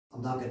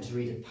I'm now going to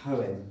read a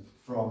poem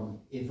from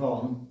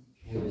Yvonne,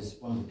 who was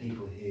one of the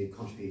people who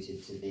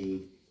contributed to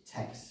the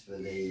text for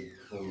the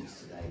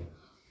performance today.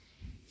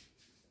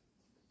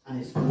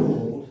 And it's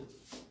called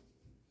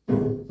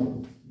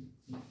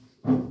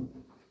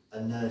A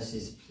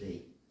Nurse's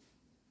Plea.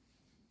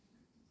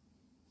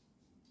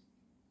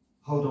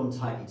 Hold on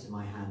tightly to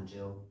my hand,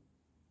 Jill.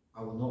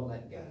 I will not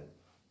let go.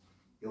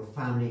 Your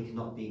family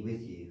cannot be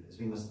with you, as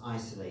we must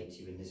isolate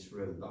you in this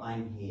room, but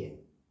I'm here.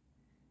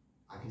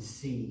 I can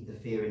see the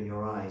fear in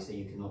your eyes that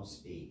you cannot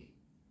speak.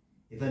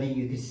 If only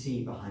you could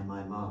see behind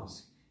my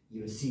mask,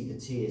 you would see the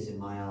tears in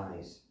my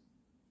eyes.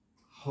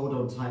 Hold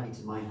on tightly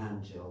to my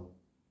hand, Jill.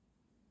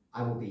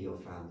 I will be your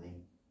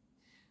family.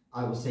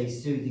 I will say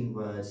soothing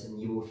words and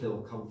you will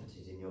feel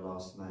comforted in your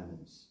last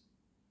moments.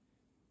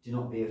 Do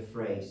not be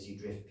afraid as you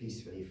drift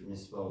peacefully from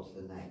this world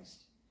to the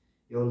next.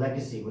 Your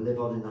legacy will live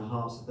on in the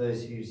hearts of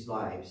those whose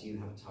lives you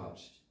have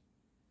touched.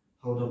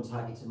 Hold on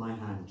tightly to my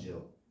hand,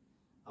 Jill.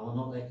 I will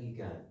not let you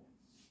go.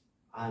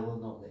 I will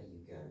not let you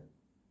go.